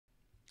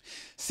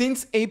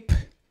Since APE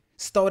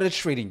started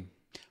trading,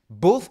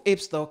 both APE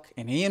stock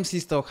and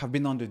AMC stock have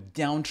been on the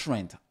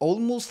downtrend,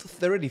 almost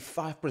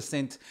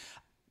 35%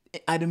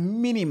 at a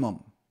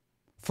minimum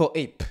for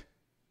APE,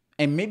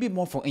 and maybe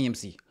more for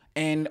AMC.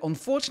 And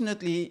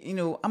unfortunately,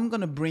 I'm going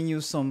to bring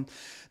you some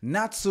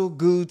not so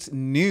good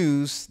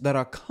news that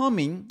are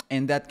coming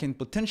and that can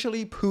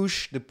potentially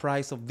push the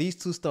price of these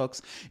two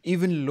stocks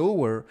even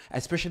lower,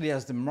 especially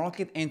as the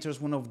market enters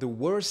one of the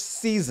worst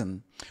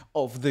seasons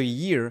of the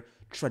year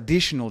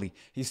traditionally,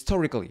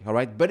 historically, all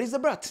right? But it's a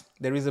but.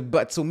 There is a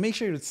but. So make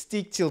sure you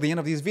stick till the end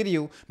of this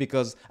video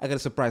because I got a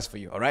surprise for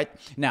you, all right?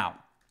 Now,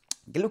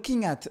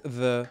 looking at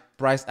the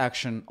price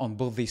action on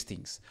both these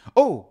things.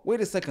 Oh,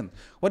 wait a second.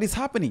 What is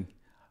happening?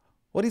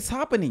 What is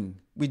happening?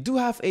 We do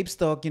have APE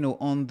stock,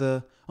 on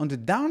the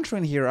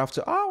downtrend here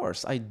after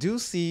hours. I do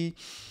see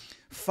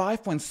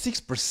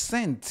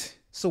 5.6%.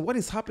 So what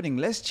is happening?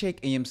 Let's check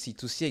AMC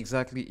to see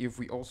exactly if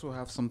we also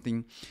have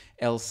something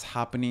else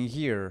happening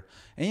here.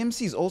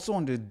 AMC is also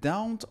on the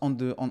uptrend,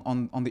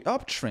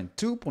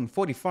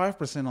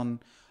 2.45% on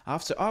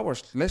after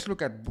hours. Let's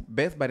look at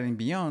Bed Bath &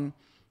 Beyond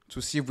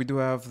to see if we do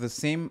have the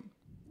same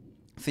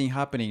thing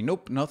happening.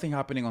 Nope, nothing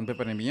happening on Bed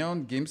Bath &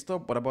 Beyond.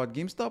 GameStop, what about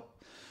GameStop?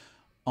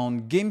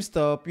 On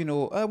GameStop,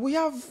 we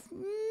have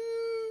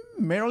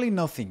merely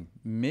nothing.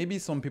 Maybe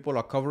some people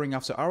are covering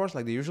after hours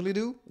like they usually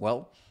do.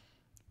 Well,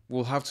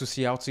 we'll have to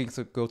see how things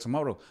go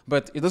tomorrow.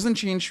 But it doesn't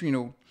change,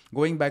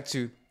 going back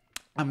to,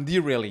 I'm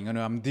derailing,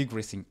 I'm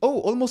digressing. Oh,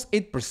 almost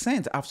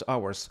 8% after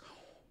hours.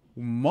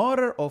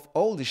 Mother of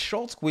all the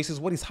short squeezes,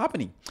 what is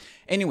happening?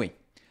 Anyway,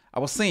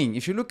 I was saying,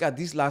 if you look at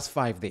these last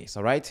 5 days,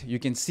 all right, you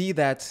can see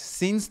that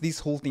since this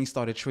whole thing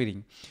started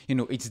trading,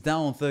 it's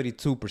down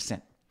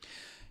 32%.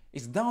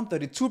 It's down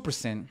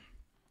 32%, and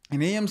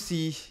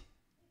AMC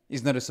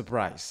is not a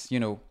surprise,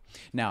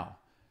 Now,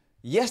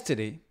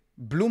 yesterday,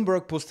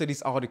 Bloomberg posted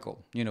this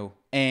article,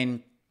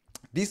 and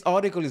this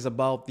article is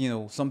about,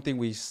 something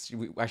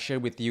I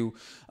shared with you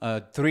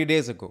 3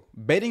 days ago.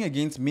 Betting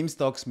against meme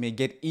stocks may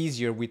get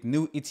easier with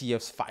new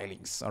ETFs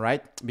filings, all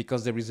right?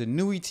 Because there is a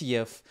new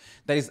ETF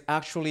that is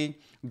actually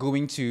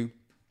going to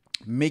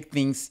make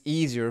things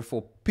easier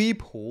for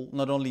people,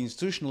 not only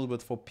institutional,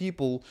 but for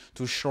people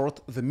to short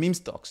the meme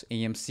stocks,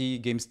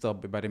 AMC,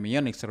 GameStop, Bed Bath &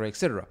 Beyond, etc.,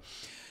 etc.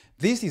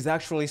 This is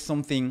actually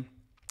something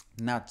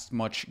not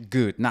much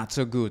good, not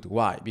so good.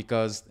 Why?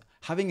 Because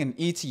having an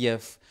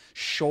ETF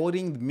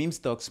shorting the meme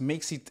stocks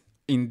makes it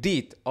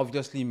indeed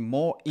obviously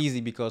more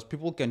easy because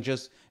people can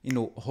just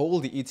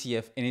hold the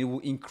ETF and it will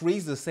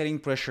increase the selling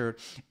pressure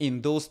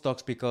in those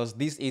stocks because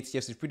these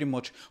ETFs is pretty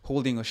much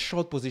holding a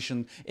short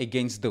position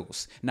against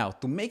those. Now,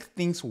 to make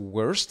things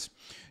worse,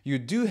 you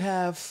do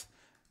have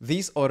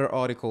this other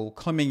article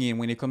coming in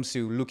when it comes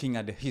to looking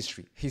at the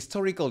history.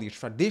 Historically,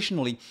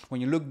 traditionally,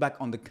 when you look back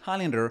on the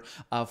calendar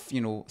of,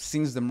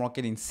 since the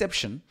market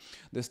inception,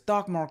 the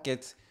stock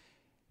market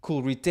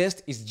could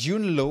retest its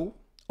June low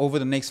over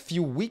the next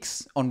few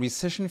weeks on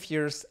recession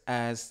fears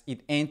as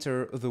it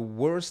enters the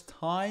worst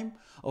time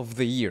of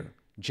the year.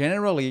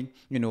 Generally,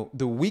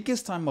 the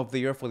weakest time of the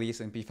year for the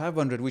S&P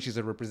 500, which is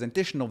a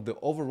representation of the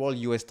overall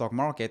US stock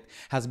market,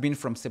 has been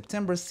from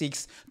September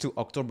 6th to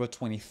October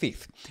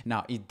 25th.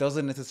 Now, it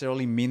doesn't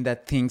necessarily mean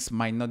that things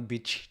might not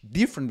be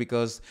different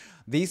because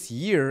this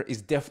year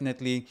is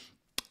definitely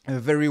a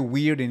very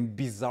weird and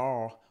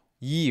bizarre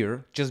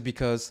year just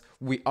because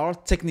we are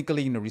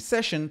technically in a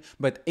recession,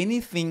 but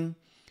anything,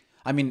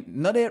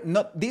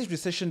 not this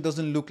recession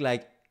doesn't look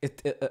like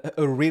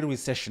a real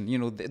recession.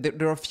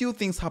 There are a few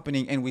things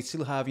happening and we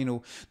still have,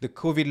 the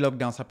COVID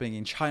lockdowns happening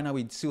in China.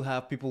 We still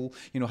have people,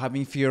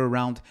 having fear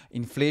around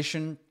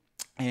inflation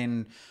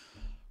and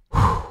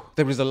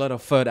there is a lot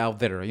of FUD out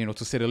there,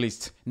 to say the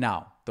least.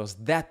 Now, does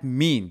that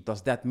mean that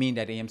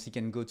AMC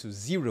can go to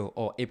zero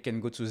or APE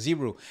can go to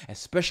zero,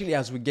 especially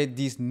as we get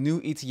these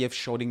new ETFs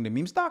shorting the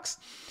meme stocks?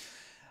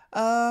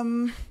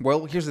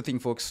 Well, here's the thing,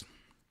 folks.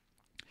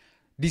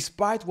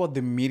 Despite what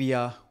the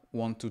media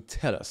want to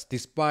tell us,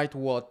 despite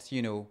what,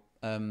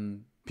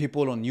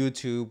 people on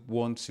YouTube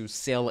want to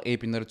sell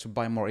APE in order to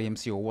buy more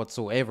AMC or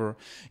whatsoever,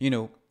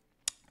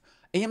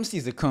 AMC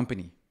is a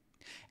company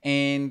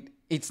and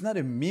it's not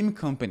a meme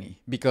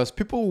company because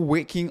people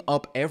waking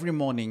up every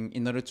morning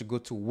in order to go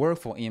to work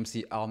for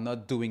AMC are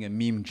not doing a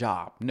meme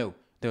job. No,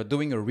 they're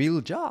doing a real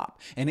job.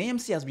 And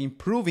AMC has been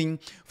proving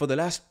for the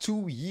last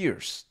 2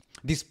 years,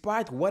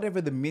 despite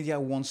whatever the media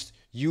wants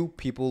you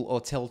people or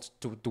tell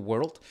to the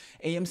world,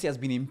 AMC has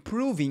been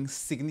improving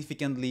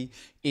significantly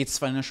its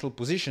financial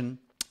position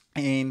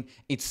and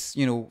its,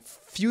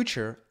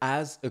 future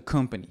as a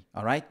company,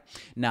 all right?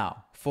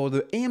 Now, for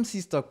the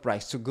AMC stock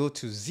price to go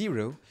to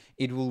zero,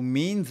 it will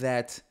mean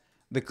that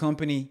the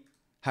company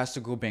has to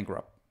go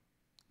bankrupt.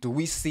 Do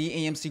we see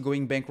AMC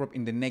going bankrupt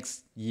in the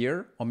next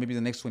year or maybe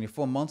the next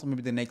 24 months or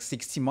maybe the next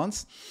 60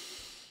 months?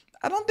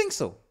 I don't think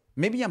so.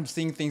 Maybe I'm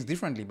seeing things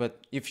differently,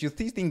 but if you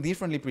see things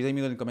differently, please let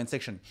me know in the comment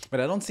section. But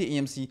I don't see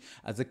AMC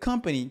as a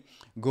company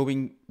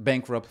going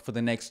bankrupt for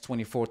the next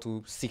 24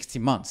 to 60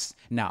 months.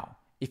 Now,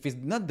 if it's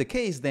not the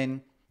case,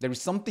 then There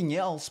is something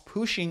else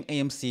pushing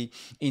AMC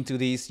into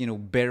this,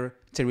 bear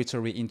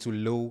territory, into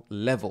low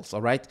levels,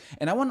 all right?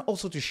 And I want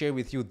also to share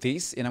with you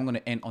this, and I'm going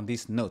to end on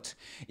this note.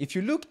 If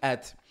you look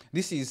at,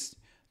 this is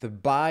the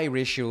buy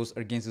ratios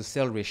against the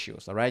sell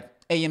ratios, all right?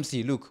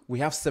 AMC, look, we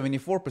have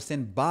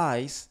 74%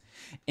 buys.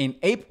 In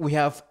APE, we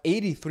have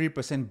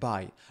 83%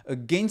 buy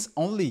against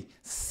only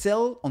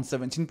sell on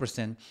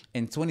 17%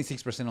 and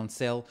 26% on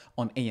sell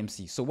on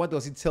AMC. So what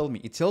does it tell me?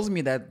 It tells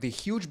me that the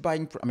huge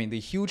the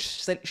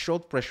huge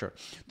short pressure,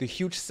 the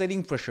huge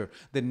selling pressure,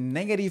 the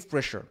negative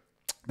pressure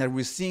that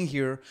we're seeing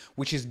here,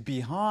 which is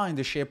behind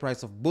the share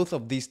price of both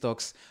of these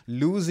stocks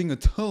losing a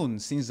tone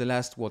since the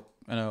last 1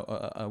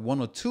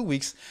 or 2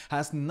 weeks,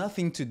 has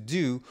nothing to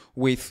do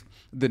with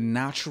the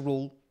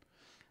natural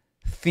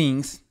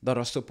things that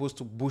are supposed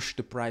to push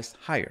the price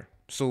higher.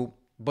 So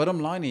bottom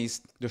line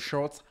is the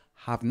shorts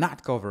have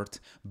not covered,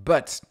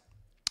 but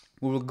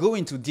we will go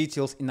into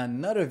details in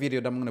another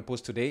video that I'm going to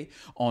post today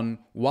on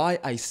why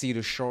I see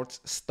the shorts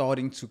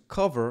starting to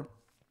cover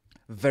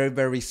very,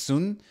 very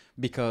soon,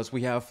 because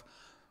we have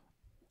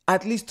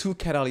at least 2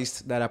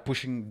 catalysts that are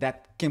pushing,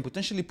 that can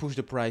potentially push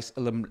the price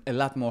a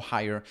lot more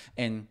higher,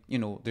 and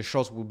the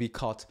shorts will be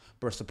caught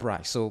by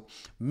surprise. So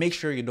make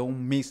sure you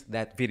don't miss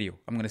that video.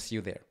 I'm going to see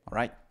you there. All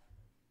right.